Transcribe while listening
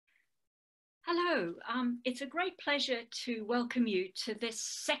Hello, it's a great pleasure to welcome you to this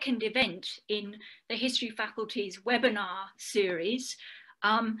second event in the History Faculty's webinar series.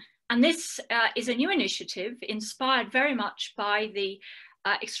 And this is a new initiative inspired very much by the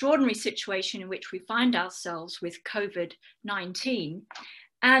extraordinary situation in which we find ourselves with COVID-19.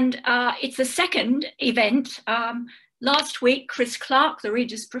 And it's the second event. Last week, Chris Clark, the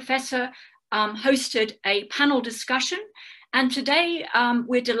Regis Professor, hosted a panel discussion. And today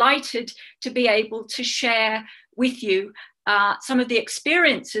we're delighted to be able to share with you some of the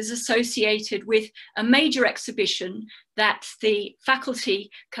experiences associated with a major exhibition that the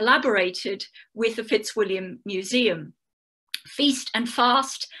faculty collaborated with the Fitzwilliam Museum. Feast and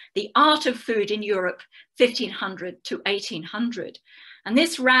Fast, the Art of Food in Europe, 1500 to 1800. And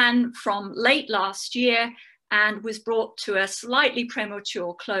this ran from late last year and was brought to a slightly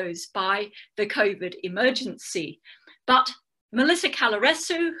premature close by the COVID emergency. But Melissa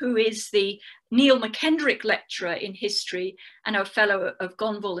Calaresu, who is the Neil McKendrick Lecturer in History and a Fellow of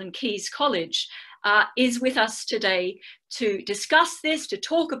Gonville and Caius College, is with us today to discuss this, to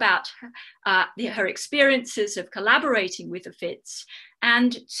talk about her experiences of collaborating with the Fitz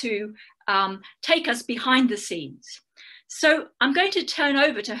and to take us behind the scenes. So I'm going to turn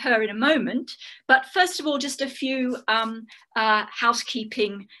over to her in a moment, but first of all, just a few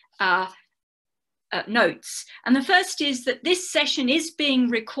housekeeping notes. And the first is that this session is being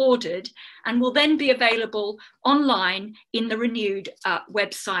recorded and will then be available online in the renewed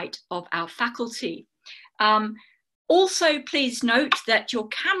website of our faculty. Also, please note that your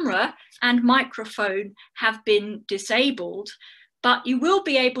camera and microphone have been disabled, but you will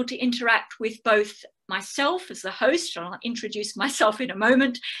be able to interact with both myself as the host, and I'll introduce myself in a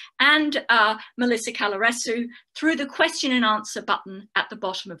moment, and Melissa Calaresu through the question and answer button at the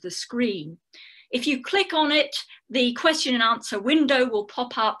bottom of the screen. If you click on it, the question and answer window will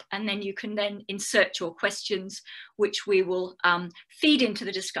pop up, and then you can then insert your questions, which we will feed into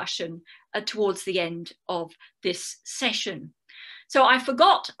the discussion towards the end of this session. So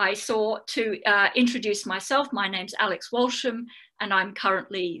I saw to introduce myself. My name's Alex Walsham, and I'm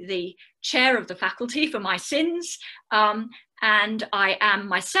currently the chair of the faculty for my sins. And I am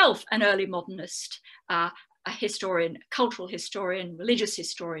myself an early modernist, a historian, cultural historian, religious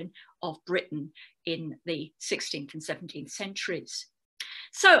historian of Britain in the 16th and 17th centuries.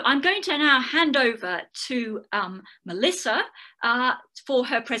 So I'm going to now hand over to Melissa for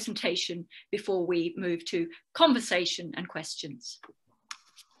her presentation before we move to conversation and questions.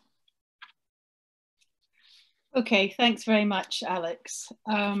 Okay, thanks very much, Alex.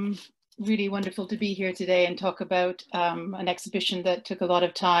 Really wonderful to be here today and talk about an exhibition that took a lot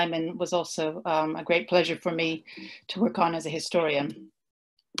of time and was also a great pleasure for me to work on as a historian.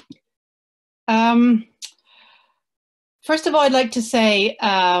 First of all, I'd like to say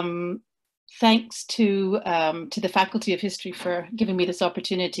thanks to the Faculty of History for giving me this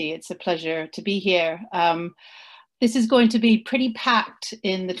opportunity. It's a pleasure to be here. This is going to be pretty packed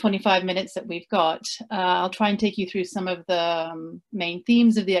in the 25 minutes that we've got. I'll try and take you through some of the main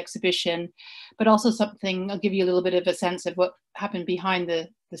themes of the exhibition, but also I'll give you a little bit of a sense of what happened behind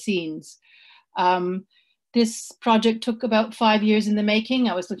the scenes. This project took about 5 years in the making.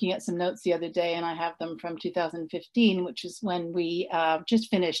 I was looking at some notes the other day, and I have them from 2015, which is when we just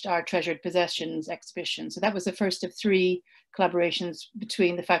finished our Treasured Possessions exhibition. So that was the first of 3 collaborations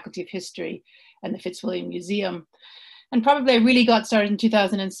between the Faculty of History and the Fitzwilliam Museum. And probably I really got started in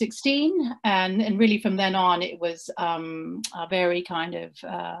 2016, and really from then on, it was a very kind of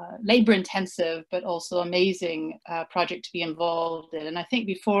labor intensive, but also amazing project to be involved in. And I think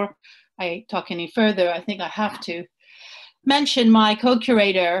before I talk any further, I think I have to mention my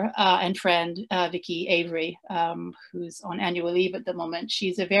co-curator and friend, Vicky Avery, who's on annual leave at the moment.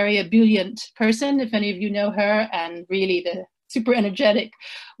 She's a very ebullient person, if any of you know her, and really the super energetic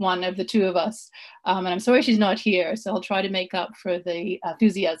one of the two of us. And I'm sorry she's not here, so I'll try to make up for the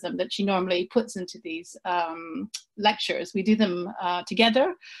enthusiasm that she normally puts into these lectures. We do them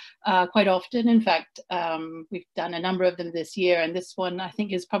together quite often. In fact, we've done a number of them this year, and this one I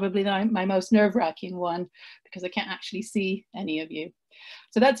think is probably my most nerve-wracking one because I can't actually see any of you.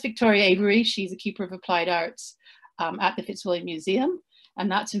 So that's Victoria Avery. She's a keeper of applied arts at the Fitzwilliam Museum. And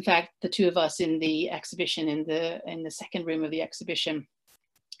that's in fact the two of us in the exhibition in the second room of the exhibition.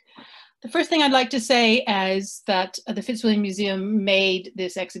 The first thing I'd like to say is that the Fitzwilliam Museum made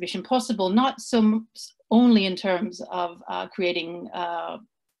this exhibition possible, not so only in terms of creating,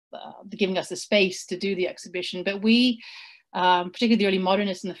 giving us the space to do the exhibition, but we particularly the early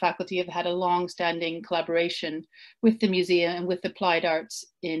modernists in the faculty have had a long-standing collaboration with the museum and with applied arts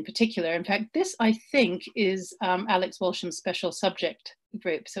in particular. In fact, this, I think, is Alex Walsham's special subject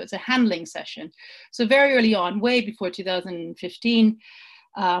group. So it's a handling session. So very early on, way before 2015,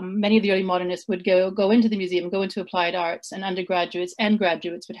 many of the early modernists would go into the museum, go into applied arts, and undergraduates and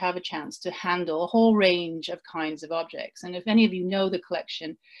graduates would have a chance to handle a whole range of kinds of objects. And if any of you know the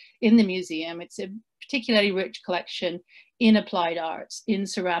collection in the museum, it's a particularly rich collection in applied arts, in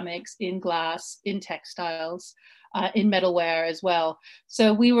ceramics, in glass, in textiles, in metalware as well.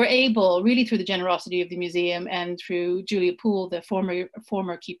 So we were able, really through the generosity of the museum and through Julia Poole, the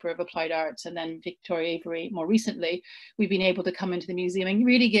former keeper of applied arts, and then Victoria Avery more recently, we've been able to come into the museum and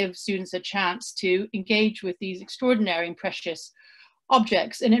really give students a chance to engage with these extraordinary and precious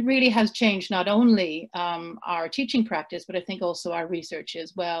objects. And it really has changed not only our teaching practice, but I think also our research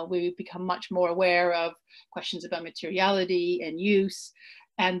as well. We've become much more aware of questions about materiality and use.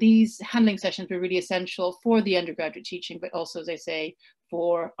 And these handling sessions were really essential for the undergraduate teaching, but also, as I say,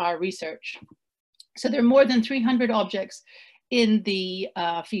 for our research. So there are more than 300 objects in the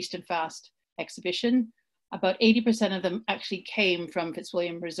Feast and Fast exhibition. About 80% of them actually came from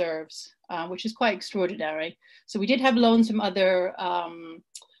Fitzwilliam Reserves, which is quite extraordinary. So we did have loans from other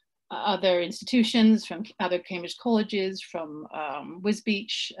institutions, from other Cambridge colleges, from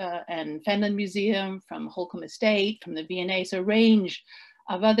Wisbech and Fenland Museum, from Holcombe Estate, from the V&A, so a range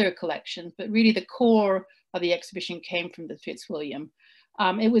of other collections, but really the core of the exhibition came from the Fitzwilliam.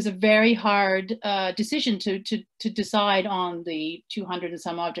 It was a very hard decision to decide on the 200 and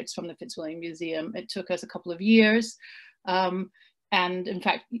some objects from the Fitzwilliam Museum. It took us a couple of years. And in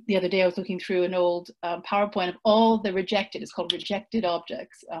fact, the other day I was looking through an old PowerPoint of all the rejected, it's called Rejected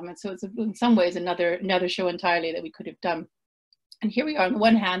Objects. And so it's in some ways another show entirely that we could have done. And here we are on the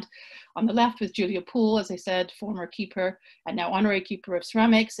one hand, on the left with Julia Poole, as I said, former keeper and now honorary keeper of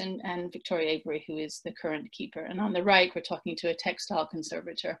ceramics, and Victoria Avery, who is the current keeper. And on the right, we're talking to a textile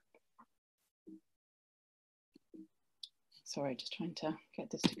conservator. Sorry, just trying to get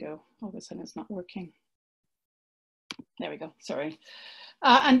this to go. All of a sudden it's not working. There we go, sorry.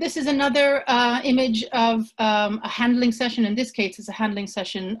 And this is another image of a handling session. In this case, it's a handling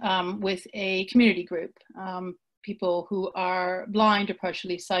session with a community group. People who are blind or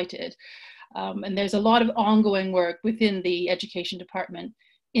partially sighted. And there's a lot of ongoing work within the education department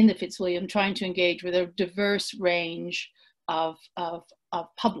in the Fitzwilliam, trying to engage with a diverse range of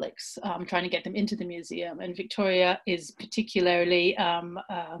publics, trying to get them into the museum. And Victoria is particularly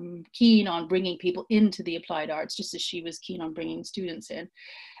keen on bringing people into the applied arts, just as she was keen on bringing students in.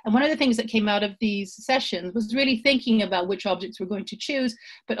 And one of the things that came out of these sessions was really thinking about which objects we're going to choose,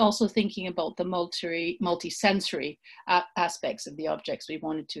 but also thinking about the multi-sensory aspects of the objects we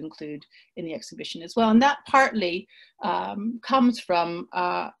wanted to include in the exhibition as well. And that partly comes from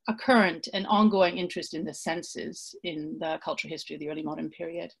a current and ongoing interest in the senses in the cultural history of the early modern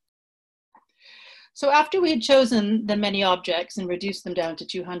period. So after we had chosen the many objects and reduced them down to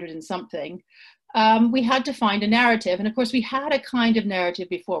 200 and something, we had to find a narrative. And of course, we had a kind of narrative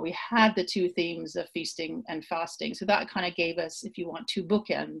before. We had the two themes of feasting and fasting. So that kind of gave us, if you want, two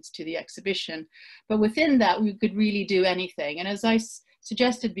bookends to the exhibition. But within that, we could really do anything. And as I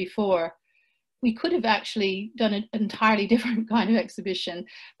suggested before, we could have actually done an entirely different kind of exhibition,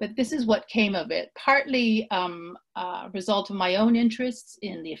 but this is what came of it. Partly a result of my own interests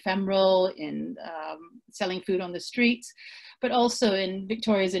in the ephemeral, in selling food on the streets, but also in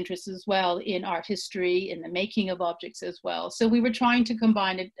Victoria's interests as well in art history, in the making of objects as well. So we were trying to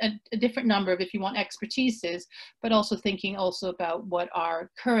combine a different number of, if you want, expertises, but also thinking also about what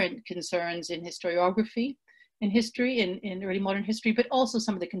are current concerns in historiography, in history, in early modern history, but also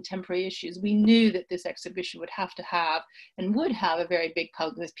some of the contemporary issues. We knew that this exhibition would have to have and would have a very big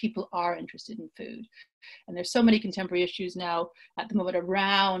public because people are interested in food. And there's so many contemporary issues now at the moment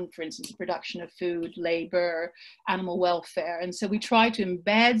around, for instance, the production of food, labor, animal welfare. And so we try to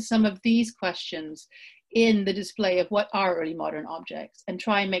embed some of these questions in the display of what are early modern objects and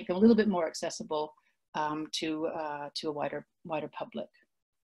try and make them a little bit more accessible to a wider public.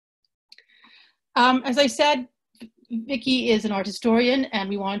 As I said, Vicky is an art historian, and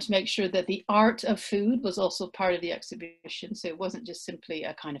we wanted to make sure that the art of food was also part of the exhibition. So it wasn't just simply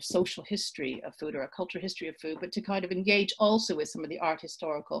a kind of social history of food or a cultural history of food, but to kind of engage also with some of the art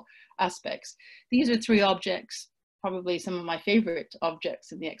historical aspects. These are three objects, probably some of my favorite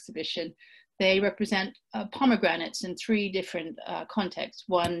objects in the exhibition. They represent pomegranates in three different contexts,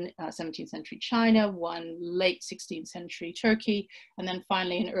 one 17th century China, one late 16th century Turkey, and then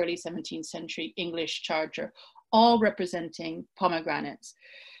finally an early 17th century English charger, all representing pomegranates.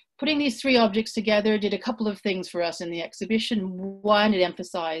 Putting these three objects together did a couple of things for us in the exhibition. One, it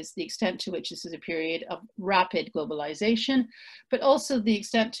emphasized the extent to which this is a period of rapid globalization, but also the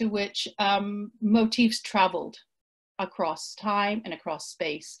extent to which motifs traveled across time and across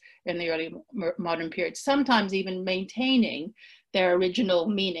space in the early modern period, sometimes even maintaining their original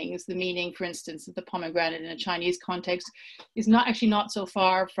meanings. The meaning, for instance, of the pomegranate in a Chinese context is not so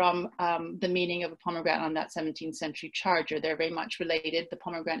far from the meaning of a pomegranate on that 17th century charger. They're very much related. The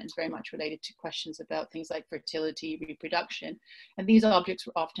pomegranate is very much related to questions about things like fertility, reproduction. And these objects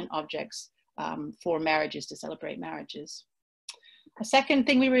were often objects for marriages, to celebrate marriages. A second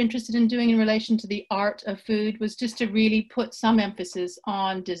thing we were interested in doing in relation to the art of food was just to really put some emphasis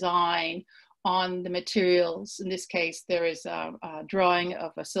on design, on the materials. In this case, there is a drawing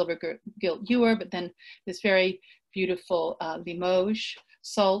of a silver gilt ewer, but then this very beautiful Limoges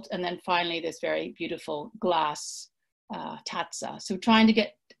salt, and then finally this very beautiful glass taza. So trying to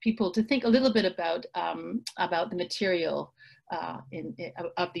get people to think a little bit about the material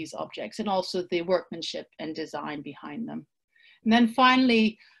of these objects, and also the workmanship and design behind them. And then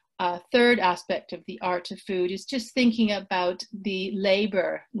finally, third aspect of the art of food is just thinking about the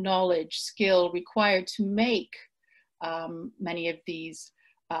labor, knowledge, skill required to make many of these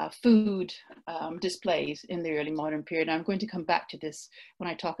food displays in the early modern period. I'm going to come back to this when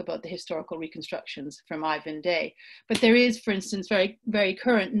I talk about the historical reconstructions from Ivan Day. But there is, for instance, very, very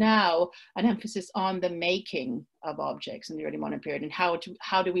current now, an emphasis on the making of objects in the early modern period, and how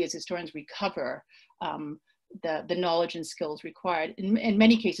do we as historians recover the knowledge and skills required, in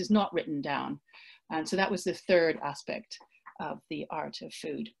many cases not written down. And so that was the third aspect of the art of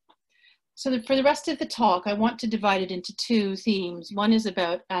food. So for the rest of the talk, I want to divide it into two themes. One is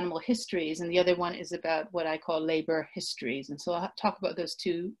about animal histories, and the other one is about what I call labor histories. And so I'll talk about those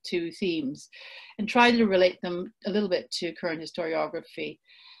two themes and try to relate them a little bit to current historiography.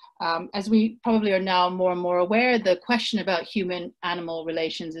 As we probably are now more and more aware, the question about human-animal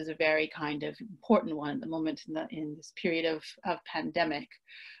relations is a very kind of important one at the moment in this period of pandemic.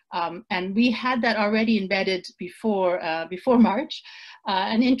 And we had that already embedded before March,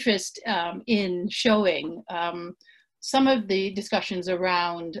 an interest in showing some of the discussions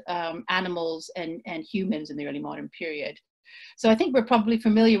around animals and humans in the early modern period. So I think we're probably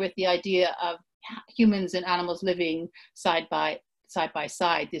familiar with the idea of humans and animals living side by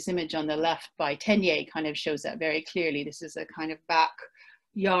side. This image on the left by Tenier kind of shows that very clearly. This is a kind of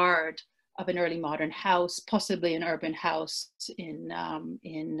backyard of an early modern house, possibly an urban house in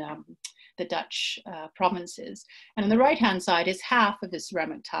the Dutch provinces. And on the right-hand side is half of this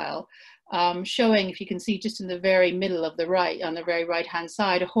ceramic tile, showing, if you can see just in the very middle of on the very right-hand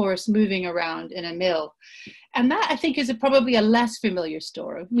side, a horse moving around in a mill. And that, I think, is probably a less familiar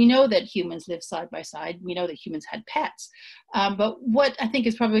story. We know that humans live side by side. We know that humans had pets. But what I think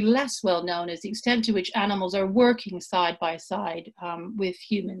is probably less well known is the extent to which animals are working side by side with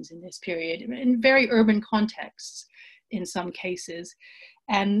humans in this period, in very urban contexts in some cases.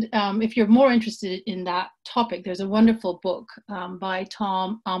 And if you're more interested in that topic, there's a wonderful book by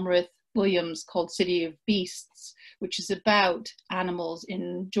Tom Almroth Williams called City of Beasts, which is about animals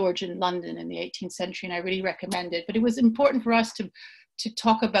in Georgian London in the 18th century, and I really recommend it. But it was important for us to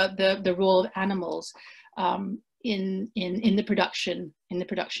talk about the role of animals in the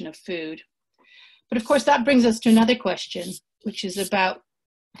production of food. But of course, that brings us to another question, which is about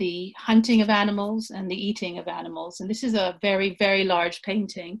the hunting of animals and the eating of animals. And this is a very, very large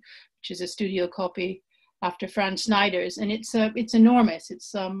painting, which is a studio copy after Franz Schneider's, and it's enormous.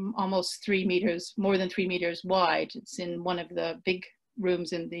 It's almost 3 meters, more than 3 meters wide. It's in one of the big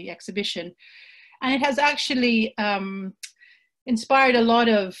rooms in the exhibition, and it has actually inspired a lot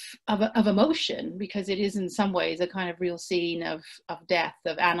of emotion, because it is in some ways a kind of real scene of death,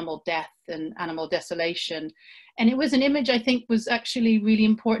 of animal death and animal desolation. And it was an image I think was actually really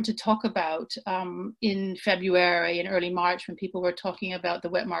important to talk about in February and early March, when people were talking about the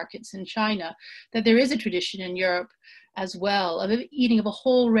wet markets in China, that there is a tradition in Europe as well of eating of a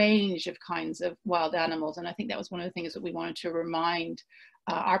whole range of kinds of wild animals. And I think that was one of the things that we wanted to remind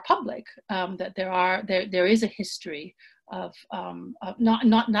our public, that there is a history of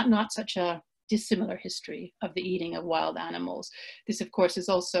not such a dissimilar history of the eating of wild animals. This, of course, is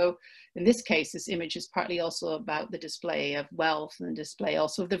also, in this case, this image is partly also about the display of wealth and the display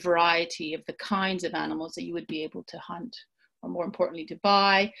also of the variety of the kinds of animals that you would be able to hunt, or more importantly to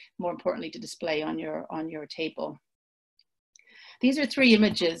buy, more importantly to display on your table. These are 3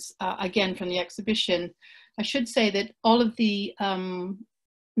 images, again, from the exhibition. I should say that all of the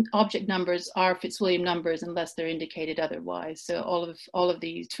object numbers are Fitzwilliam numbers unless they're indicated otherwise. So all of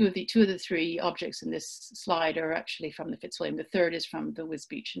these, two of the three objects in this slide are actually from the Fitzwilliam. The third is from the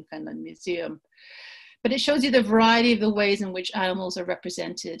Wisbech and Fenland Museum. But it shows you the variety of the ways in which animals are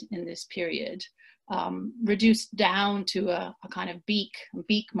represented in this period, reduced down to a kind of beak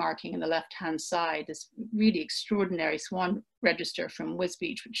marking in the left-hand side, this really extraordinary swan register from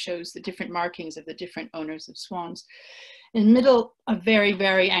Wisbech, which shows the different markings of the different owners of swans. In the middle, a very,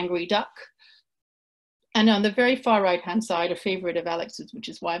 very angry duck. And on the very far right-hand side, a favorite of Alex's, which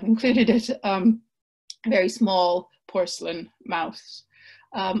is why I've included it, very small porcelain mouse.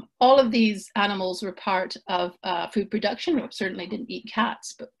 All of these animals were part of food production. We certainly didn't eat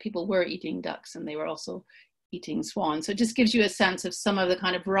cats, but people were eating ducks and they were also eating swans. So it just gives you a sense of some of the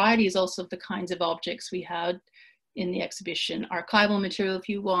kind of varieties, also of the kinds of objects we had in the exhibition. Archival material, if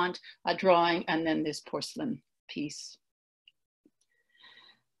you want, a drawing, and then this porcelain piece.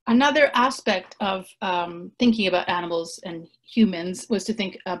 Another aspect of thinking about animals and humans was to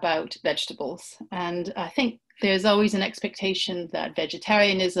think about vegetables. And I think there's always an expectation that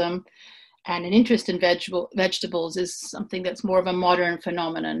vegetarianism and an interest in vegetables is something that's more of a modern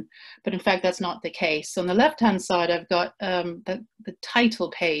phenomenon. But in fact, that's not the case. So on the left-hand side, I've got the title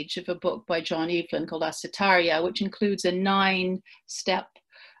page of a book by John Evelyn called Ascetaria, which includes a 9-step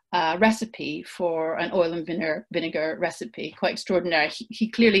recipe for an oil and vinegar recipe, quite extraordinary. He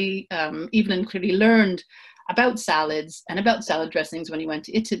clearly, Evelyn clearly learned about salads and about salad dressings when he went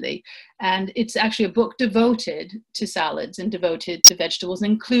to Italy. And it's actually a book devoted to salads and devoted to vegetables,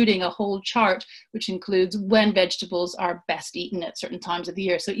 including a whole chart, which includes when vegetables are best eaten at certain times of the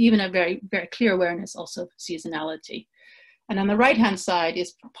year. So even a very, very clear awareness also of seasonality. And on the right-hand side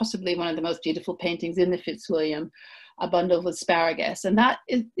is possibly one of the most beautiful paintings in the Fitzwilliam, a bundle of asparagus. And that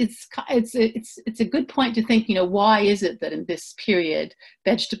it's a good point to think, you know, why is it that in this period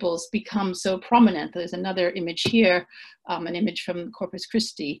vegetables become so prominent? There's another image here, an image from Corpus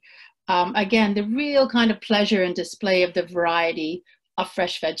Christi. Again, the real kind of pleasure and display of the variety of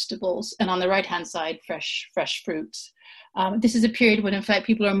fresh vegetables. And on the right-hand side, fresh fruits. This is a period when, in fact,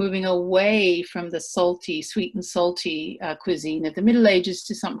 people are moving away from the salty, sweet and salty cuisine of the Middle Ages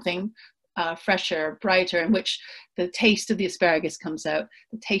to something fresher, brighter, in which the taste of the asparagus comes out,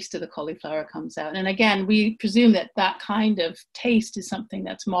 the taste of the cauliflower comes out. And again, we presume that that kind of taste is something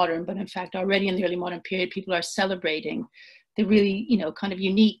that's modern, but in fact, already in the early modern period, people are celebrating the really, you know, kind of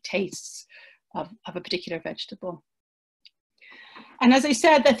unique tastes of a particular vegetable. And as I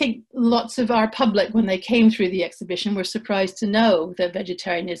said, I think lots of our public, when they came through the exhibition, were surprised to know that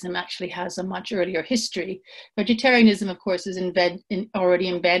vegetarianism actually has a much earlier history. Vegetarianism, of course, is already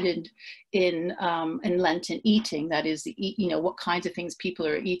embedded in Lenten eating. That is, you know, what kinds of things people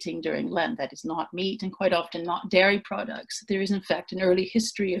are eating during Lent. That is not meat and quite often not dairy products. There is, in fact, an early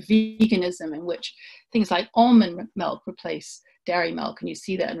history of veganism in which things like almond milk replace dairy milk, and you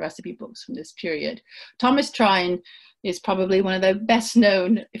see that in recipe books from this period. Thomas Trine is probably one of the best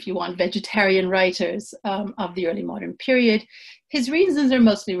known, if you want, vegetarian writers of the early modern period. His reasons are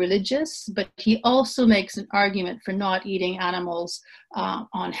mostly religious, but he also makes an argument for not eating animals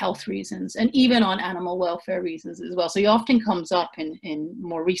on health reasons and even on animal welfare reasons as well. So he often comes up in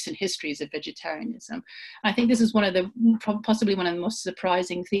more recent histories of vegetarianism. I think this is one of the, possibly one of the most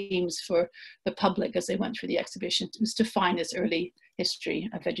surprising themes for the public as they went through the exhibition, was to find this early history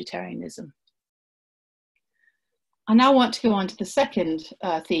of vegetarianism. I now want to go on to the second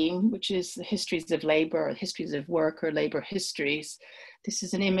theme, which is the histories of labor, histories of work, or labor histories. This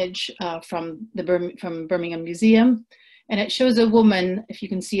is an image from Birmingham Museum, and it shows a woman, if you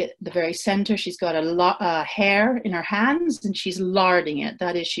can see at the very center, she's got a hair in her hands and she's larding it.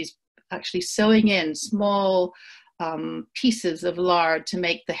 That is, she's actually sewing in small pieces of lard to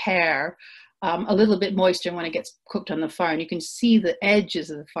make the hair a little bit moister when it gets cooked on the fire. And you can see the edges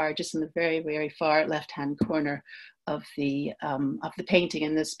of the fire just in the very, very far left-hand corner of the painting,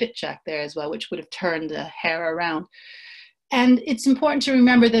 and the spitjack there as well, which would have turned the hair around. And it's important to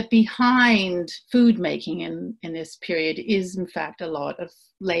remember that behind food making in this period is, in fact, a lot of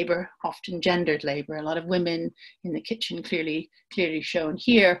labor, often gendered labor, a lot of women in the kitchen clearly shown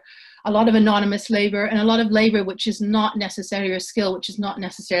here, a lot of anonymous labor, and a lot of labor which is not necessarily a skill, which is not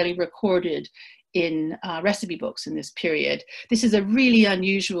necessarily recorded in recipe books in this period. This is a really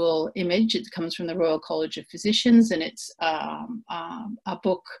unusual image. It comes from the Royal College of Physicians, and it's a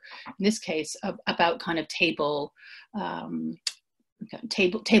book, in this case, about kind of table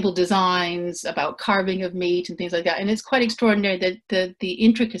designs, about carving of meat and things like that. And it's quite extraordinary that the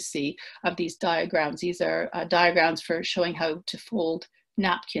intricacy of these diagrams. These are diagrams for showing how to fold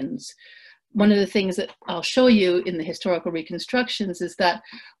napkins. one of the things that I'll show you in the historical reconstructions is that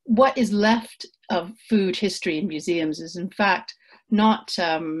what is left of food history in museums is in fact not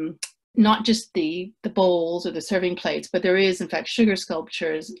just the bowls or the serving plates, but there is in fact sugar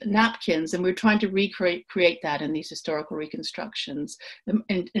sculptures, napkins, and we're trying to create that in these historical reconstructions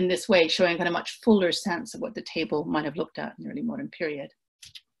in this way, showing kind of much fuller sense of what the table might have looked at in the early modern period.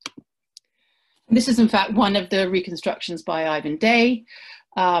 This is in fact one of the reconstructions by Ivan Day,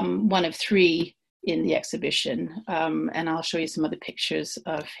 one of 3 in the exhibition, and I'll show you some other pictures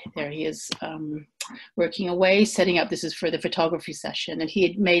of, there he is working away, setting up, this is for the photography session, and he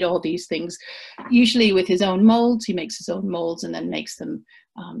had made all these things, usually with his own molds. He makes his own molds and then makes them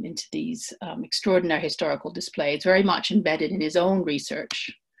into these extraordinary historical displays, very much embedded in his own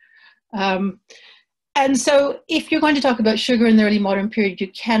research. And so if you're going to talk about sugar in the early modern period, you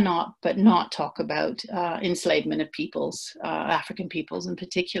cannot but not talk about enslavement of peoples, African peoples in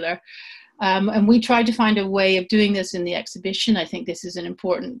particular. And we tried to find a way of doing this in the exhibition. I think this is an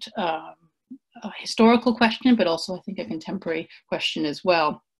important historical question, but also I think a contemporary question as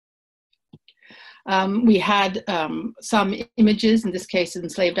well. We had some images, in this case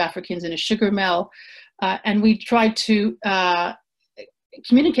enslaved Africans in a sugar mill, and we tried to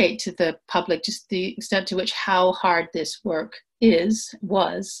communicate to the public just the extent to which how hard this work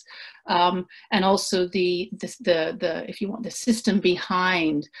was, and also the if you want, the system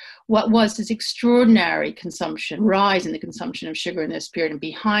behind what was this extraordinary consumption, rise in the consumption of sugar in this period, and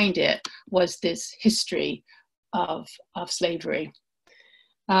behind it was this history of slavery.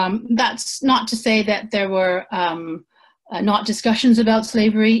 That's not to say that there were not discussions about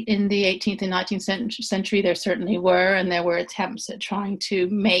slavery in the 18th and 19th century. There certainly were, and there were attempts at trying to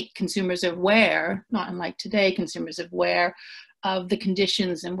make consumers aware, not unlike today, consumers aware of the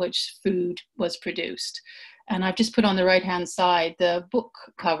conditions in which food was produced. And I've just put on the right-hand side the book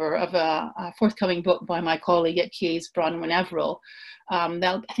cover of a forthcoming book by my colleague at Case, Bronwyn Everill.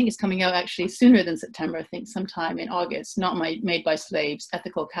 That I think is coming out actually sooner than September, I think sometime in August, Not Made by Slaves,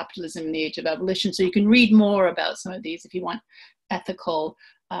 Ethical Capitalism in the Age of Abolition. So you can read more about some of these if you want ethical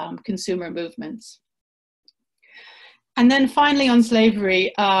consumer movements. And then finally on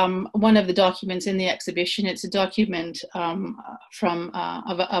slavery, one of the documents in the exhibition, it's a document of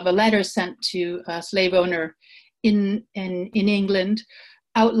a letter sent to a slave owner in England,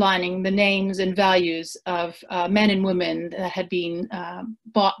 outlining the names and values of men and women that had been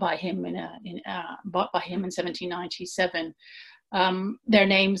bought by him in 1797. Their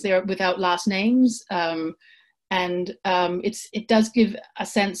names, they're without last names, and it does give a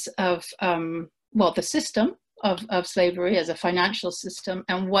sense of well, the system of slavery as a financial system,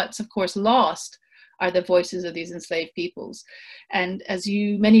 and what's of course lost are the voices of these enslaved peoples. And as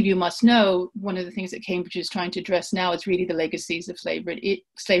many of you must know, one of the things that Cambridge is trying to address now is really the legacies of slavery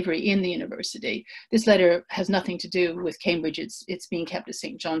in the university. This letter has nothing to do with Cambridge. It's being kept at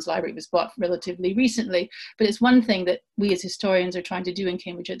St. John's Library. It was bought relatively recently, but it's one thing that we as historians are trying to do in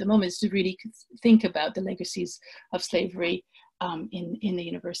Cambridge at the moment, is to really think about the legacies of slavery in the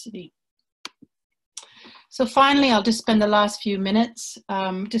university. So finally, I'll just spend the last few minutes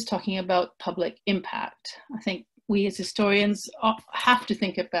just talking about public impact. I think we as historians have to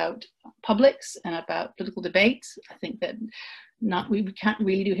think about publics and about political debates. I think that we can't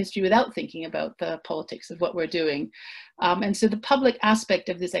really do history without thinking about the politics of what we're doing. And so the public aspect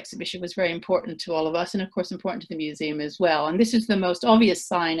of this exhibition was very important to all of us, and of course important to the museum as well. And this is the most obvious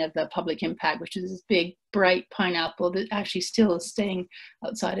sign of the public impact, which is this big, bright pineapple that actually still is staying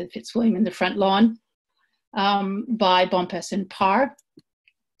outside of Fitzwilliam in the front lawn. By Bompas and Parr.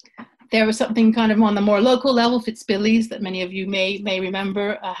 There was something kind of on the more local level. Fitzbilly's, that many of you may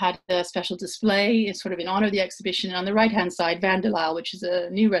remember, had a special display. It's sort of in honor of the exhibition. And on the right-hand side, Van de Lyle, which is a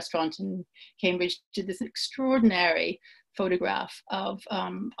new restaurant in Cambridge, did this extraordinary photograph of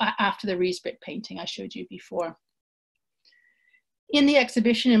after the Riesbrick painting I showed you before. In the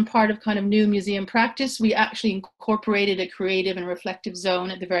exhibition, and part of kind of new museum practice, we actually incorporated a creative and reflective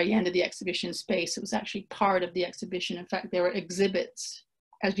zone at the very end of the exhibition space. It was actually part of the exhibition. In fact, there were exhibits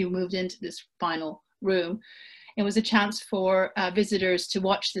as you moved into this final room. It was a chance for visitors to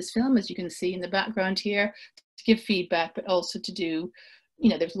watch this film, as you can see in the background here, to give feedback, but also to do,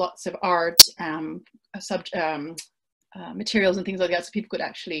 there's lots of art, materials and things like that, so people could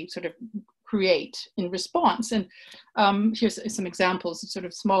actually sort of create in response. And here's some examples of sort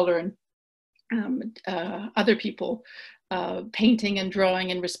of smaller and other people painting and drawing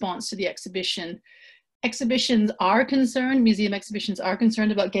in response to the exhibition. Exhibitions are concerned, museum exhibitions are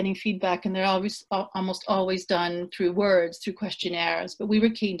concerned about getting feedback, and they're almost always done through words, through questionnaires, but we were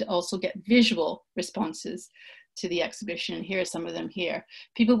keen to also get visual responses to the exhibition, and here are some of them here.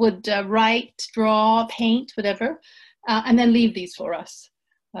 People would write, draw, paint, whatever, and then leave these for us.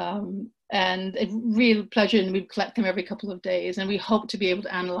 And a real pleasure, and we collect them every couple of days, and we hope to be able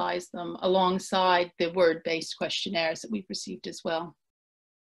to analyze them alongside the word-based questionnaires that we've received as well.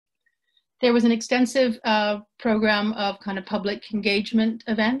 There was an extensive program of kind of public engagement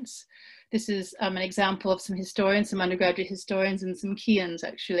events. This is an example of some historians, some undergraduate historians and some Keans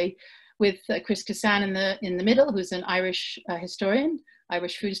actually, with Chris Kassan in the middle, who's an Irish historian,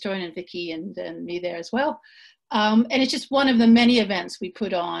 Irish food historian, and Vicky and me there as well. And it's just one of the many events we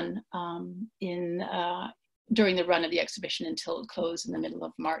put on during the run of the exhibition until it closed in the middle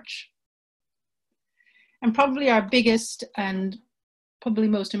of March. And probably our biggest and probably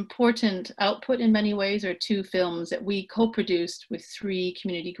most important output in many ways are two films that we co-produced with 3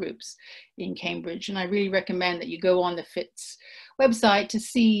 community groups in Cambridge. And I really recommend that you go on the FITS website to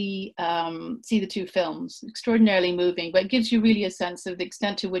see the 2 films. Extraordinarily moving, but it gives you really a sense of the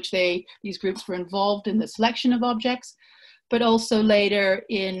extent to which these groups were involved in the selection of objects, but also later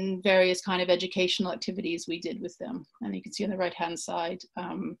in various kind of educational activities we did with them. And you can see on the right-hand side,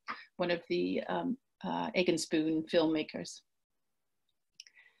 one of the Egg and Spoon filmmakers.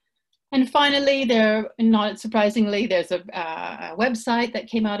 And finally, not surprisingly, there's a website that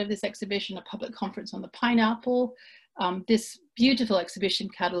came out of this exhibition, a public conference on the pineapple. This beautiful exhibition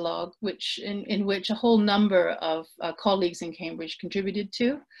catalogue, in which a whole number of colleagues in Cambridge contributed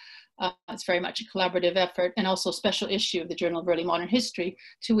to. It's very much a collaborative effort, and also a special issue of the Journal of Early Modern History,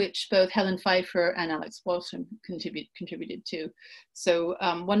 to which both Helen Pfeiffer and Alex Walton contributed to. So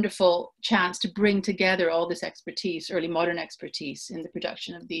wonderful chance to bring together all this expertise, early modern expertise, in the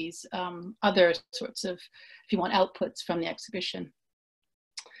production of these other sorts of, if you want, outputs from the exhibition.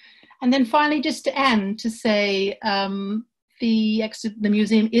 And then finally, just to end, to say the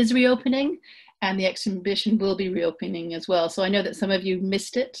museum is reopening, and the exhibition will be reopening as well. So I know that some of you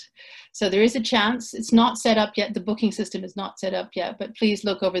missed it. So there is a chance. It's not set up yet. The booking system is not set up yet, but please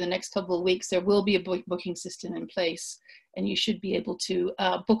look over the next couple of weeks. There will be a booking system in place, and you should be able to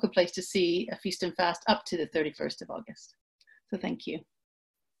book a place to see A Feast and Fast up to the 31st of August. So thank you.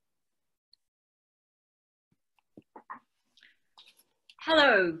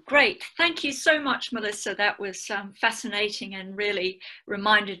 Hello, great. Thank you so much, Melissa. That was fascinating and really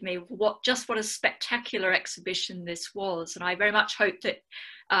reminded me of what a spectacular exhibition this was. And I very much hope that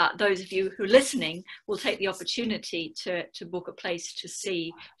those of you who are listening will take the opportunity to book a place to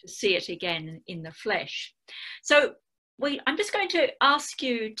see it again in the flesh. So I'm just going to ask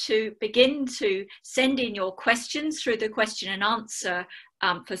you to begin to send in your questions through the question and answer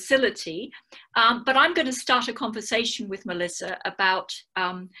facility, but I'm going to start a conversation with Melissa about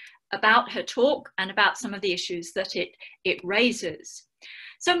her talk and about some of the issues that it raises.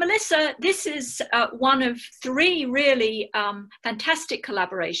 So Melissa, this is one of 3 really fantastic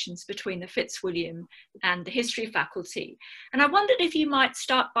collaborations between the Fitzwilliam and the history faculty. And I wondered if you might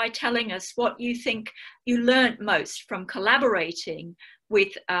start by telling us what you think you learned most from collaborating with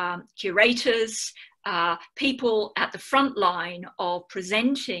curators, people at the front line of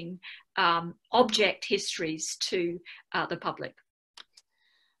presenting object histories to the public.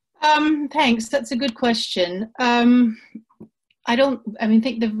 Thanks, that's a good question. I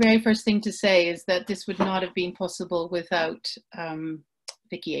think the very first thing to say is that this would not have been possible without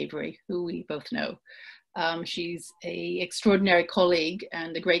Vicky Avery, who we both know. She's an extraordinary colleague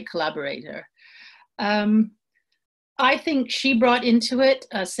and a great collaborator. I think she brought into it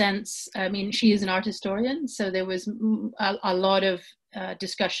a sense, she is an art historian, so there was a lot of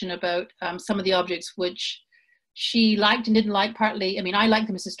discussion about some of the objects which she liked and didn't like. Partly, I like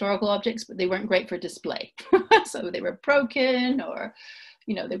them as historical objects, but they weren't great for display. So they were broken, or,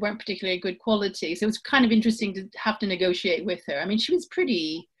 they weren't particularly good quality. So it was kind of interesting to have to negotiate with her. She was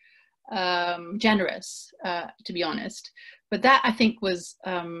pretty generous, to be honest. But that, I think, was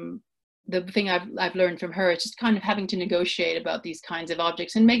the thing I've learned from her, is just kind of having to negotiate about these kinds of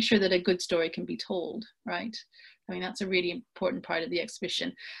objects and make sure that a good story can be told, right? That's a really important part of the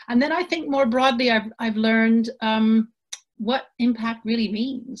exhibition. And then I think more broadly, I've learned what impact really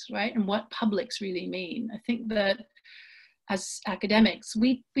means, right? And what publics really mean. I think that as academics,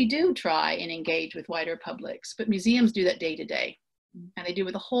 we do try and engage with wider publics, but museums do that day to day. And they do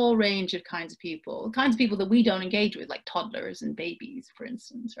with a whole range of kinds of people that we don't engage with, like toddlers and babies, for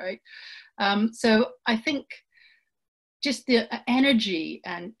instance, right? So I think just the energy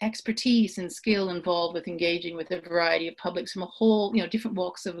and expertise and skill involved with engaging with a variety of publics from a whole, different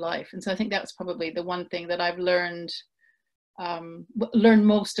walks of life. And so I think that's probably the one thing that I've learned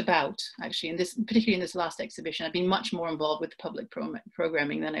most about, actually, particularly in this last exhibition. I've been much more involved with public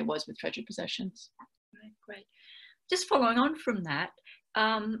programming than I was with Treasured Possessions. Great. just following on from that,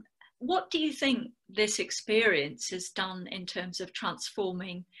 what do you think this experience has done in terms of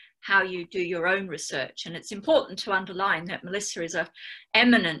transforming how you do your own research? And it's important to underline that Melissa is an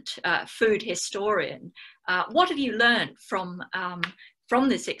eminent food historian. What have you learned from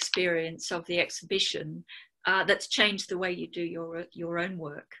this experience of the exhibition that's changed the way you do your own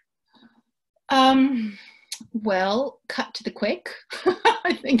work? Well, cut to the quick,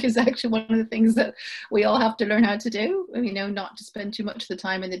 I think is actually one of the things that we all have to learn how to do, you know, not to spend too much of the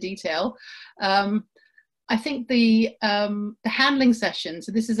time in the detail. I think the handling sessions,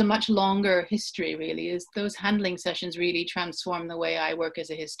 so this is a much longer history really, is those handling sessions really transform the way I work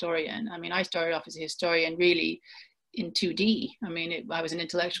as a historian. I mean, I started off as a historian really in 2D. I mean, I was an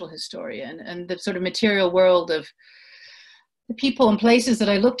intellectual historian, and the sort of material world of the people and places that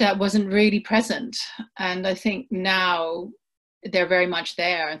I looked at wasn't really present. And I think now they're very much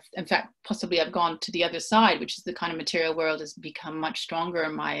there. In fact, possibly I've gone to the other side, which is the kind of material world has become much stronger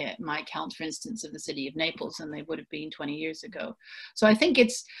in my account, for instance, of the city of Naples than they would have been 20 years ago. So I think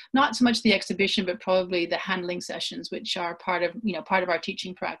it's not so much the exhibition, but probably the handling sessions, which are part of, you know, part of our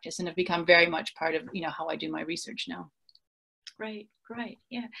teaching practice and have become very much part of, you know, how I do my research now. Great,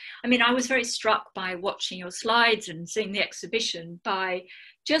 yeah. I mean, I was very struck by watching your slides and seeing the exhibition by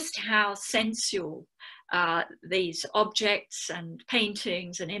just how sensual these objects and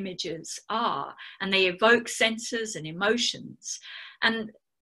paintings and images are, and they evoke senses and emotions. And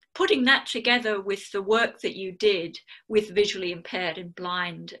putting that together with the work that you did with visually impaired and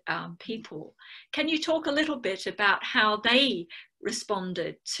blind people, can you talk a little bit about how they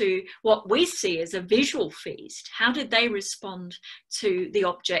responded to what we see as a visual feast? How did they respond to the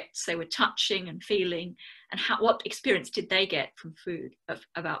objects they were touching and feeling, and what experience did they get from food,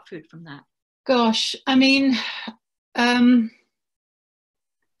 about food from that? Gosh, I mean,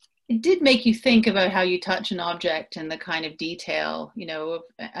 it did make you think about how you touch an object and the kind of detail, you know,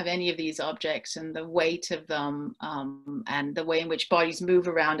 of any of these objects and the weight of them, and the way in which bodies move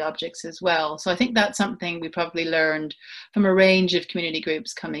around objects as well. So I think that's something we probably learned from a range of community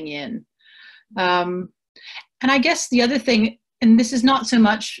groups coming in. And I guess the other thing, and this is not so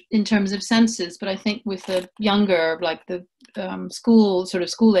much in terms of senses, but I think with the younger, like the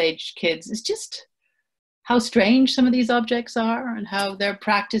school age kids, it's just how strange some of these objects are and how their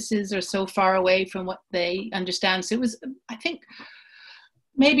practices are so far away from what they understand. So it was, I think,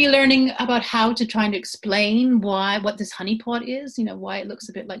 maybe learning about how to try and explain what this honeypot is, you know, why it looks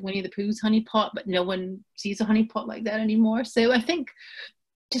a bit like Winnie the Pooh's honeypot, but no one sees a honeypot like that anymore. So I think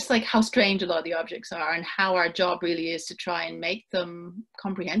just like how strange a lot of the objects are and how our job really is to try and make them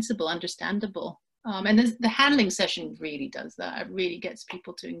comprehensible, understandable. And the handling session really does that. It really gets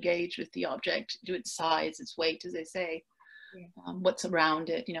people to engage with the object, do its size, its weight, as they say, yeah. What's around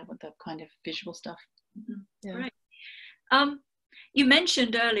it, you know, what the kind of visual stuff. Mm-hmm. Yeah. Right. You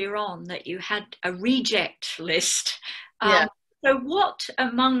mentioned earlier on that you had a reject list. Yeah. So what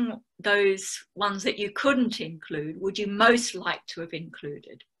among those ones that you couldn't include would you most like to have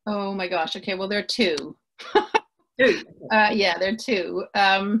included? Oh my gosh. Okay, well, there are two. Two? Yeah, there are two.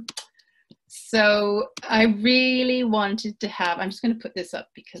 So I really wanted to have, I'm just going to put this up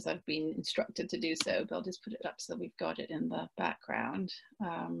because I've been instructed to do so, but I'll just put it up so we've got it in the background.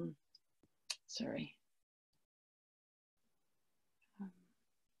 Sorry.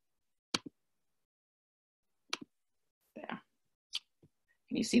 There.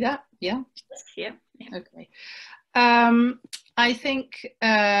 Can you see that? Yeah? Yeah. Okay. I think,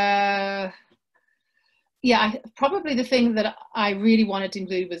 yeah, probably the thing that I really wanted to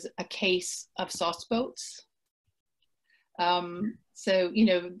include was a case of sauce boats. So, you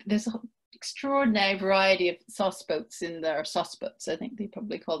know, there's an extraordinary variety of sauce boats in there, sauce boats, I think they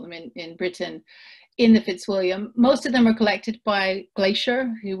probably call them in Britain, in the Fitzwilliam. Most of them were collected by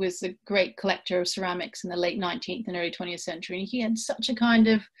Glacier, who was a great collector of ceramics in the late 19th and early 20th century. And he had such a kind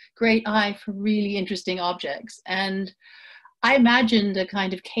of great eye for really interesting objects. And I imagined a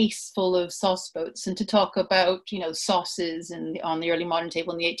kind of case full of sauce boats, and to talk about, you know, sauces and on the early modern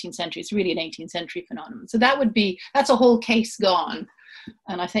table in the 18th century, it's really an 18th century phenomenon. So that's a whole case gone.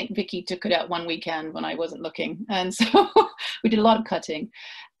 And I think Vicky took it out one weekend when I wasn't looking. And so we did a lot of cutting.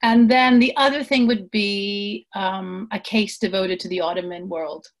 And then the other thing would be a case devoted to the Ottoman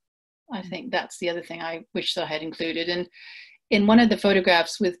world. I think that's the other thing I wish I had included. And in one of the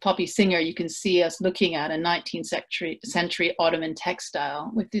photographs with Poppy Singer, you can see us looking at a 19th century Ottoman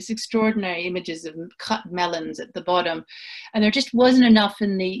textile with these extraordinary images of cut melons at the bottom. And there just wasn't enough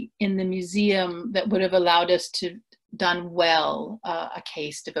in the museum that would have allowed us to done well a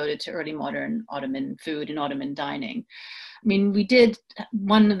case devoted to early modern Ottoman food and Ottoman dining. I mean, we did,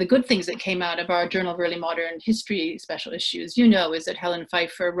 one of the good things that came out of our Journal of Early Modern History special issues, you know, is that Helen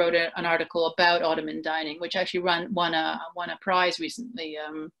Pfeiffer wrote an article about Ottoman dining, which actually won a prize recently,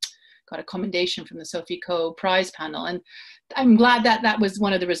 got a commendation from the Sophie Coe prize panel. And I'm glad that that was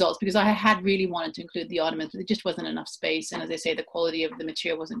one of the results, because I had really wanted to include the Ottomans, but there just wasn't enough space. And as I say, the quality of the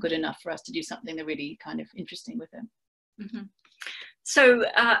material wasn't good enough for us to do something that really kind of interesting with it. Mm-hmm. So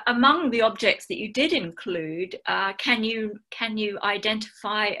among the objects that you did include, can you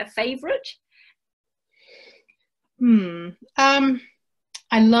identify a favorite?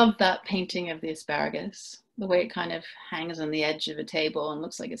 I love that painting of the asparagus, the way it kind of hangs on the edge of a table and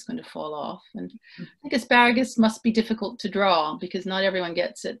looks like it's going to fall off. And I think asparagus must be difficult to draw because not everyone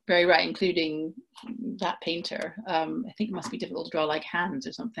gets it very right, including that painter. I think it must be difficult to draw like hands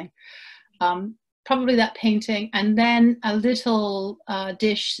or something. Probably that painting, and then a little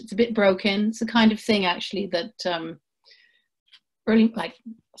dish. It's a bit broken. It's the kind of thing actually that early, like,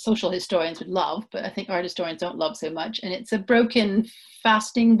 social historians would love, but I think art historians don't love so much. And it's a broken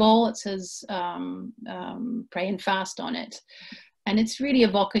fasting bowl. It says pray and fast on it, and it's really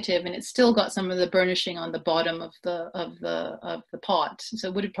evocative. And it's still got some of the burnishing on the bottom of the pot. So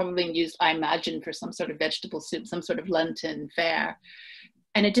it would have probably been used, I imagine, for some sort of vegetable soup, some sort of Lenten fare.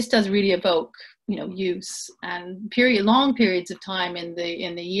 And it just does really evoke, you know, use and long periods of time in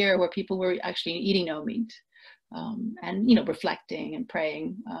the year where people were actually eating no meat, and, you know, reflecting and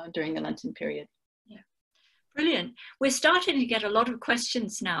praying during the Lenten period. Yeah, brilliant. We're starting to get a lot of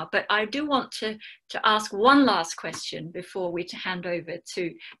questions now, but I do want to ask one last question before we hand over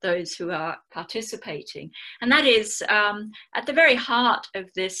to those who are participating. And that is, at the very heart of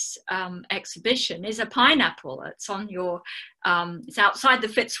this exhibition is a pineapple. It's on your it's outside the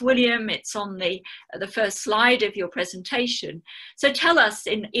Fitzwilliam. It's on the first slide of your presentation. So tell us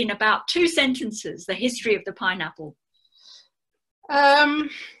in about 2 sentences the history of the pineapple.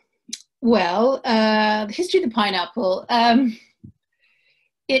 Well, the history of the pineapple.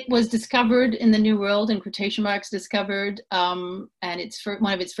 It was discovered in the New World, in quotation marks, discovered, and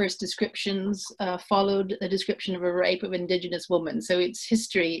one of its first descriptions followed a description of a rape of an indigenous woman. So its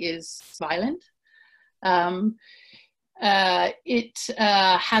history is violent. It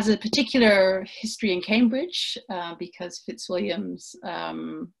has a particular history in Cambridge because Fitzwilliam's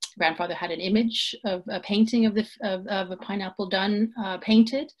grandfather had an image of a painting of a pineapple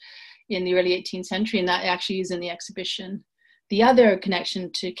painted in the early 18th century, and that actually is in the exhibition. The other connection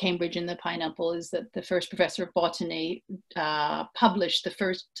to Cambridge and the pineapple is that the first professor of botany published the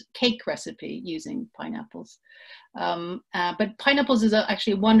first cake recipe using pineapples. But pineapples is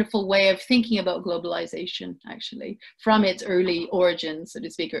actually a wonderful way of thinking about globalization, actually, from its early origins, so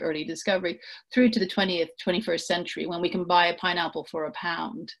to speak, or early discovery, through to the 21st century, when we can buy a pineapple for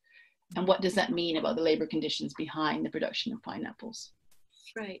 £1. And what does that mean about the labor conditions behind the production of pineapples?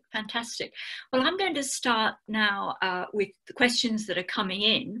 Great, fantastic. Well, I'm going to start now with the questions that are coming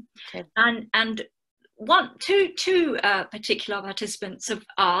in. Okay. And two particular participants have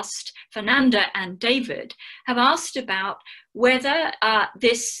asked, Fernanda and David, have asked about whether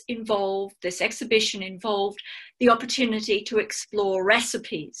this exhibition involved the opportunity to explore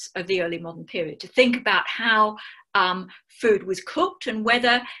recipes of the early modern period, to think about how food was cooked, and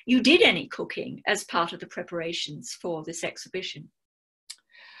whether you did any cooking as part of the preparations for this exhibition.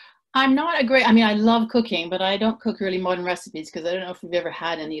 I'm not a great, I mean, I love cooking, but I don't cook early modern recipes because I don't know if we've ever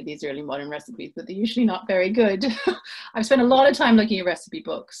had any of these early modern recipes, but they're usually not very good. I've spent a lot of time looking at recipe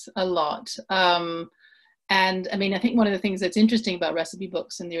books, a lot. And I mean, I think one of the things that's interesting about recipe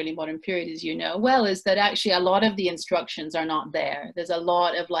books in the early modern period, as you know well, is that actually a lot of the instructions are not there. There's a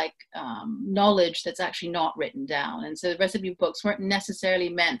lot of knowledge that's actually not written down. And so the recipe books weren't necessarily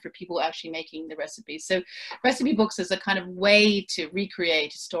meant for people actually making the recipes. So recipe books as a kind of way to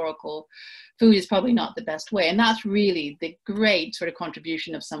recreate historical food is probably not the best way. And that's really the great sort of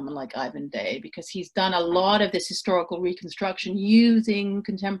contribution of someone like Ivan Day, because he's done a lot of this historical reconstruction using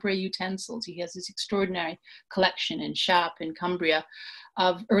contemporary utensils. He has this extraordinary collection in Shap in Cumbria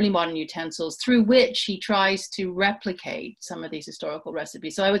of early modern utensils through which he tries to replicate some of these historical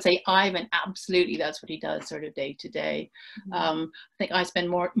recipes. So I would say Ivan, absolutely, that's what he does sort of day to day. I think I spend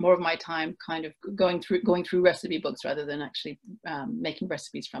more of my time kind of going through recipe books rather than actually making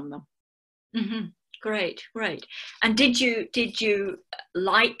recipes from them. Mm-hmm. Great. And did you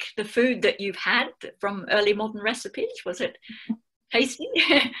like the food that you've had from early modern recipes? Was it tasty?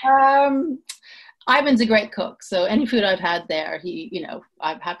 Ivan's a great cook, so any food I've had there,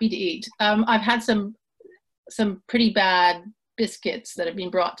 I'm happy to eat. I've had some pretty bad biscuits that have been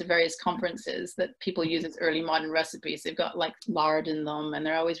brought to various conferences that people use as early modern recipes. They've got like lard in them and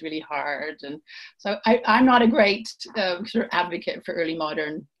they're always really hard. And so I'm not a great sort of advocate for early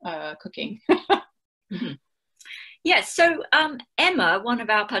modern cooking. Mm-hmm. Yes, so Emma, one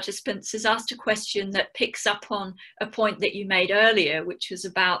of our participants, has asked a question that picks up on a point that you made earlier, which was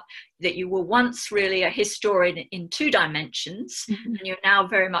about that you were once really a historian in 2 dimensions, and you're now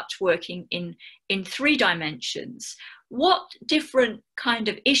very much working in 3 dimensions. What different kind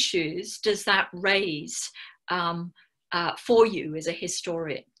of issues does that raise for you as a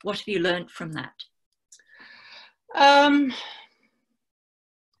historian? What have you learned from that?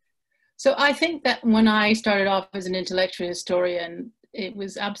 So I think that when I started off as an intellectual historian, it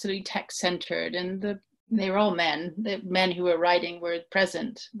was absolutely text-centered, and they were all men. The men who were writing were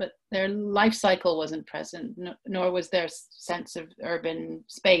present, but their life cycle wasn't present, nor was their sense of urban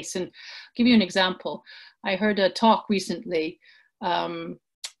space. And I'll give you an example. I heard a talk recently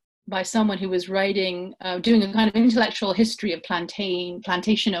by someone who was writing, doing a kind of intellectual history of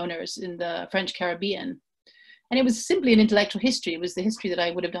plantation owners in the French Caribbean. And it was simply an intellectual history. It was the history that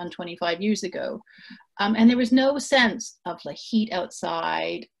I would have done 25 years ago. And there was no sense of the heat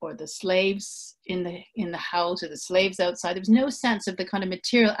outside or the slaves in the house or the slaves outside. There was no sense of the kind of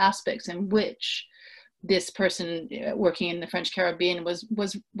material aspects in which this person working in the French Caribbean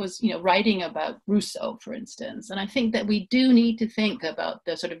was writing about Rousseau, for instance. And I think that we do need to think about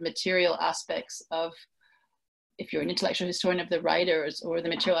the sort of material aspects of, if you're an intellectual historian, of the writers, or the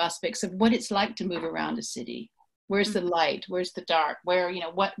material aspects of what it's like to move around a city. Where's the light? Where's the dark? Where,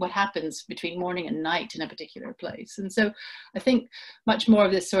 what happens between morning and night in a particular place? And so I think much more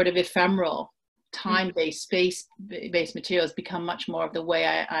of this sort of ephemeral, time-based, space-based materials become much more of the way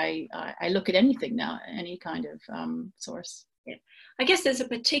I look at anything now, any kind of source. Yeah. I guess there's a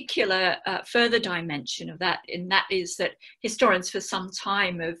particular further dimension of that, and that is that historians for some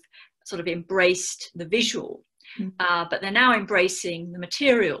time have sort of embraced the visual, but they're now embracing the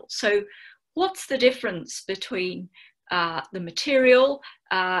material. So what's the difference between the material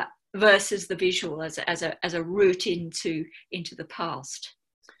versus the visual as a route into the past,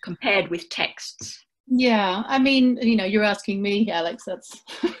 compared with texts? Yeah, I mean, you're asking me, Alex. That's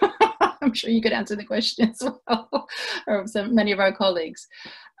I'm sure you could answer the question as well, or many of our colleagues.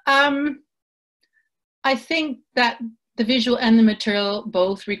 I think that the visual and the material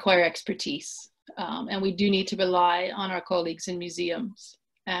both require expertise, and we do need to rely on our colleagues in museums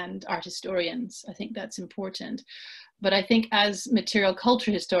and art historians. I think that's important. But I think as material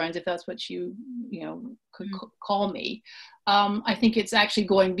culture historians, if that's what you could call me, I think it's actually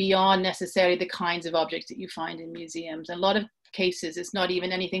going beyond necessarily the kinds of objects that you find in museums. In a lot of cases, it's not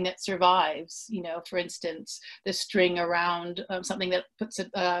even anything that survives. For instance, the string around something that puts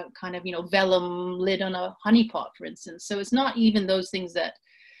a kind of vellum lid on a honeypot, for instance. So it's not even those things that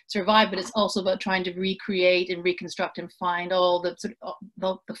survive, but it's also about trying to recreate and reconstruct and find all the sort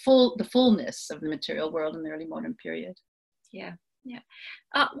of the fullness of the material world in the early modern period. Yeah.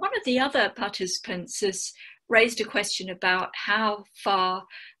 One of the other participants has raised a question about how far,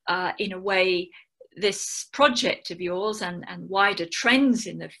 in a way, this project of yours and wider trends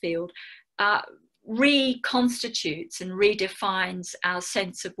in the field reconstitutes and redefines our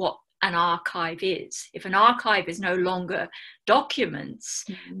sense of what an archive is. If an archive is no longer documents,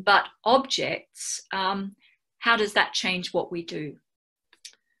 but objects, how does that change what we do?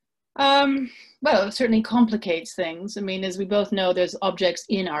 Well, it certainly complicates things. I mean, as we both know, there's objects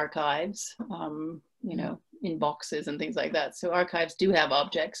in archives, in boxes and things like that. So archives do have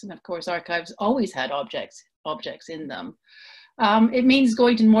objects, and of course, archives always had objects in them. It means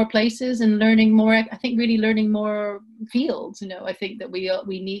going to more places and learning more. I think really learning more fields. I think that we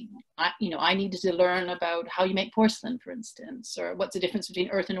need. I needed to learn about how you make porcelain, for instance, or what's the difference between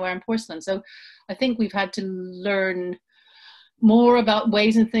earthenware and porcelain. So I think we've had to learn more about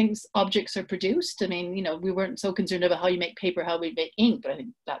ways and things objects are produced. I mean, we weren't so concerned about how you make paper, how we make ink, but I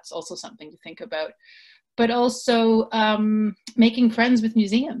think that's also something to think about. But also making friends with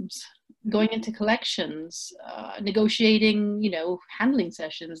museums, going into collections, negotiating, handling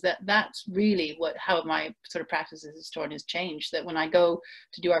sessions. That's really how my sort of practice as a historian has changed. That when I go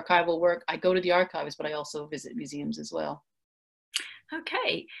to do archival work, I go to the archives, but I also visit museums as well.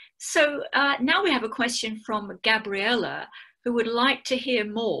 Okay, so now we have a question from Gabriella, who would like to hear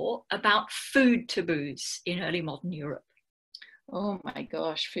more about food taboos in early modern Europe. Oh my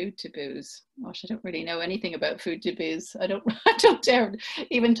gosh, food taboos. Gosh, I don't really know anything about food taboos. I don't dare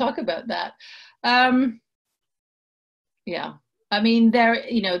even talk about that. Yeah, I mean, there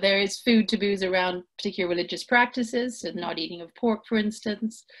is food taboos around particular religious practices and not eating of pork, for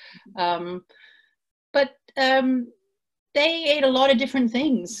instance. But they ate a lot of different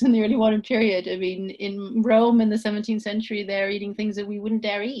things in the early modern period. I mean, in Rome in the 17th century, they're eating things that we wouldn't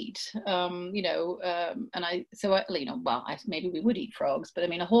dare eat. Maybe we would eat frogs, but I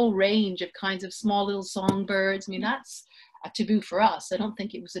mean, a whole range of kinds of small little songbirds. I mean, that's a taboo for us. I don't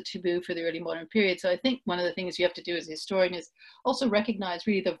think it was a taboo for the early modern period. So I think one of the things you have to do as a historian is also recognize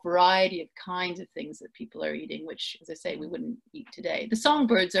really the variety of kinds of things that people are eating, which, as I say, we wouldn't eat today. The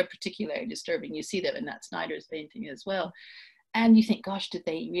songbirds are particularly disturbing. You see them in that Snyder's painting as well. And you think, gosh, did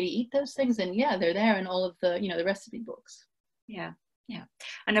they really eat those things? And yeah, they're there in all of the, the recipe books. Yeah. Yeah.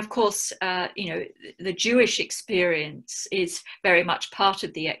 And of course, the Jewish experience is very much part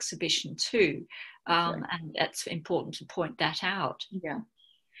of the exhibition too. And that's important to point that out. Yeah.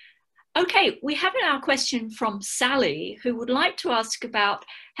 Okay, we have now a question from Sally, who would like to ask about,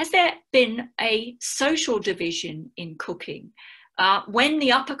 has there been a social division in cooking? When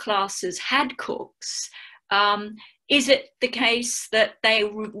the upper classes had cooks, is it the case that they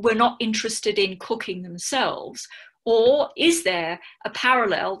were not interested in cooking themselves? Or is there a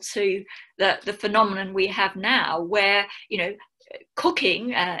parallel to the phenomenon we have now where,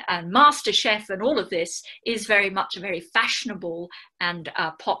 cooking and MasterChef and all of this is very much a very fashionable and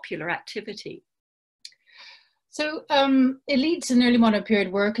popular activity? So elites in the early modern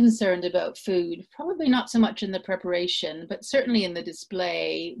period were concerned about food, probably not so much in the preparation, but certainly in the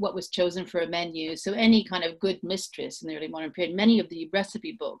display, what was chosen for a menu. So any kind of good mistress in the early modern period, many of the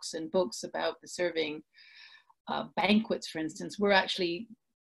recipe books and books about the serving banquets, for instance, were actually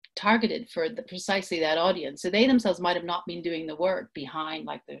targeted for precisely that audience. So they themselves might have not been doing the work behind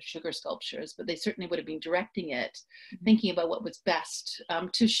like the sugar sculptures, but they certainly would have been directing it, thinking about what was best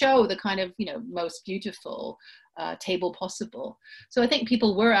to show the kind of, most beautiful table possible. So I think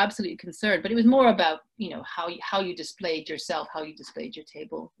people were absolutely concerned, but it was more about, how you displayed yourself, how you displayed your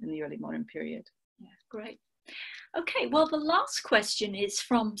table in the early modern period. Yeah, great. Okay, well, the last question is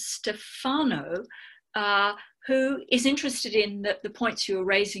from Stefano, who is interested in the points you were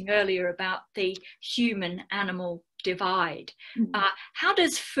raising earlier about the human-animal divide. How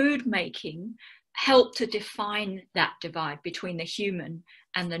does food making help to define that divide between the human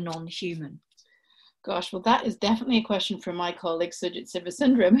and the non-human? Gosh, well, that is definitely a question for my colleague Sujit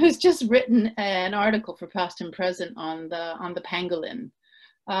Sivasundaram, who's just written an article for Past and Present on the pangolin.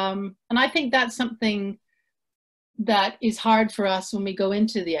 And I think that's something that is hard for us when we go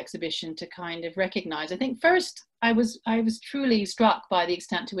into the exhibition to kind of recognize. I think first I was truly struck by the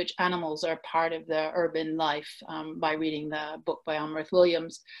extent to which animals are part of the urban life by reading the book by Amrith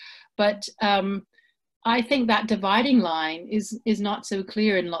Williams. But I think that dividing line is not so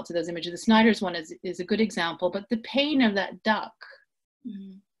clear in lots of those images. The Snyder's one is a good example, but the pain of that duck,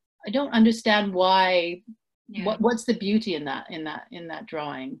 I don't understand why. Yeah. What's the beauty in that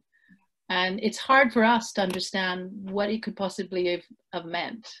drawing? And it's hard for us to understand what it could possibly have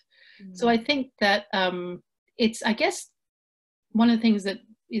meant. So I think that it's, I guess, one of the things that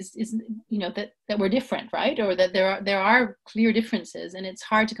is that we're different, right? Or that there are clear differences, and it's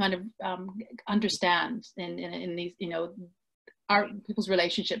hard to kind of understand in these, our people's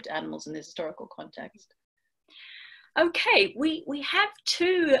relationship to animals in this historical context. Okay, we have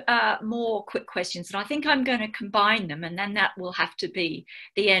two more quick questions, and I think I'm going to combine them, and then that will have to be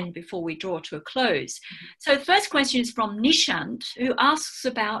the end before we draw to a close. So the first question is from Nishant, who asks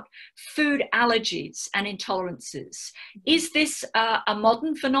about food allergies and intolerances. Is this a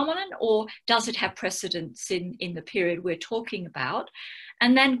modern phenomenon, or does it have precedence in the period we're talking about?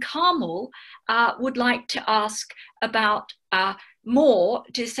 And then Carmel would like to ask about you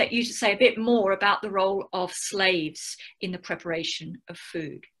to say a bit more about the role of slaves in the preparation of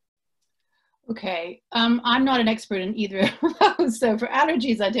food. Okay, I'm not an expert in either of those. So for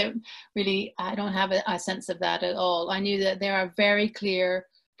allergies, I don't have a sense of that at all. I knew that there are very clear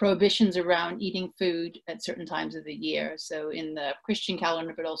prohibitions around eating food at certain times of the year. So in the Christian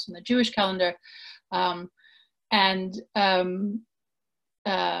calendar, but also in the Jewish calendar.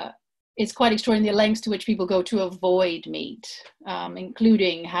 It's quite extraordinary the lengths to which people go to avoid meat,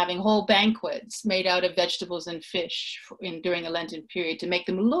 including having whole banquets made out of vegetables and fish during a Lenten period to make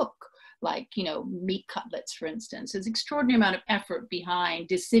them look like, meat cutlets, for instance. There's an extraordinary amount of effort behind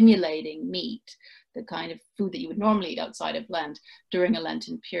dissimulating meat, the kind of food that you would normally eat outside of Lent during a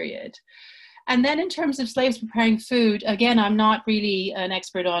Lenten period. And then in terms of slaves preparing food, again, I'm not really an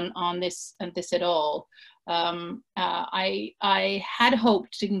expert on this at all. I had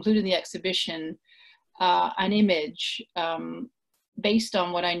hoped to include in the exhibition an image based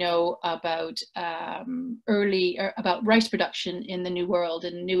on what I know about about rice production in the New World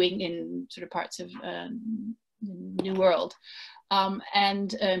and in sort of parts of New World.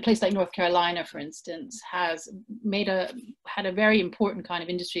 And a place like North Carolina, for instance, has had a very important kind of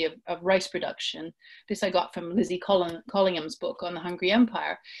industry of rice production. This I got from Lizzie Collingham's book on the Hungry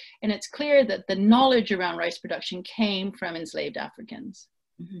Empire. And it's clear that the knowledge around rice production came from enslaved Africans.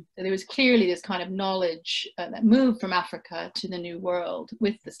 Mm-hmm. So there was clearly this kind of knowledge that moved from Africa to the New World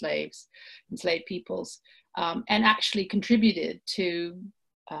with the enslaved peoples, and actually contributed to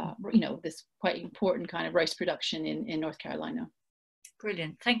this quite important kind of rice production in North Carolina.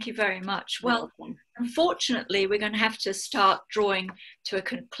 Brilliant. Thank you very much. Well, unfortunately, we're going to have to start drawing to a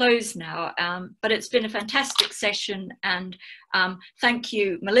close now, but it's been a fantastic session, and thank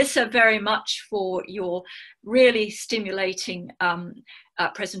you, Melissa, very much for your really stimulating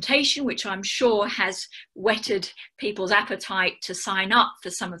presentation, which I'm sure has whetted people's appetite to sign up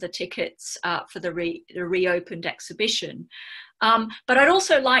for some of the tickets for the reopened exhibition. But I'd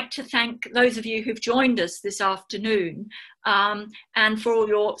also like to thank those of you who've joined us this afternoon, and for all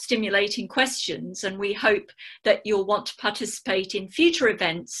your stimulating questions. And we hope that you'll want to participate in future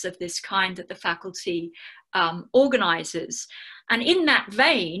events of this kind that the faculty organises. And in that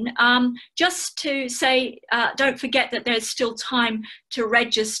vein, just to say, don't forget that there's still time to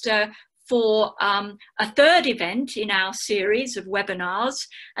register for a third event in our series of webinars,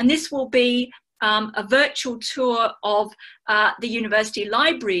 and this will be a virtual tour of the University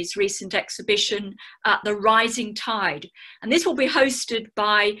Library's recent exhibition, The Rising Tide. And this will be hosted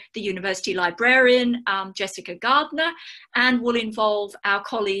by the University librarian, Jessica Gardner, and will involve our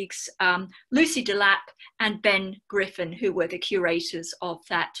colleagues, Lucy Delap and Ben Griffin, who were the curators of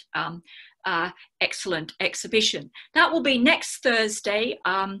that excellent exhibition. That will be next Thursday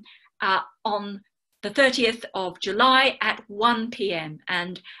on the 30th of July at 1 p.m.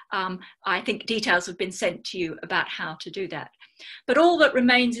 And I think details have been sent to you about how to do that. But all that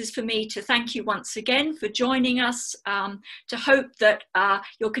remains is for me to thank you once again for joining us, to hope that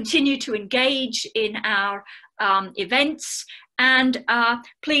you'll continue to engage in our events, and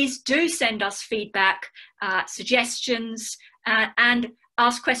please do send us feedback, suggestions, and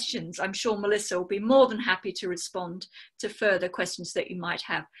ask questions. I'm sure Melissa will be more than happy to respond to further questions that you might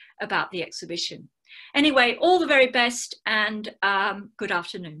have about the exhibition. Anyway, all the very best, and good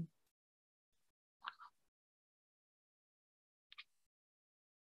afternoon.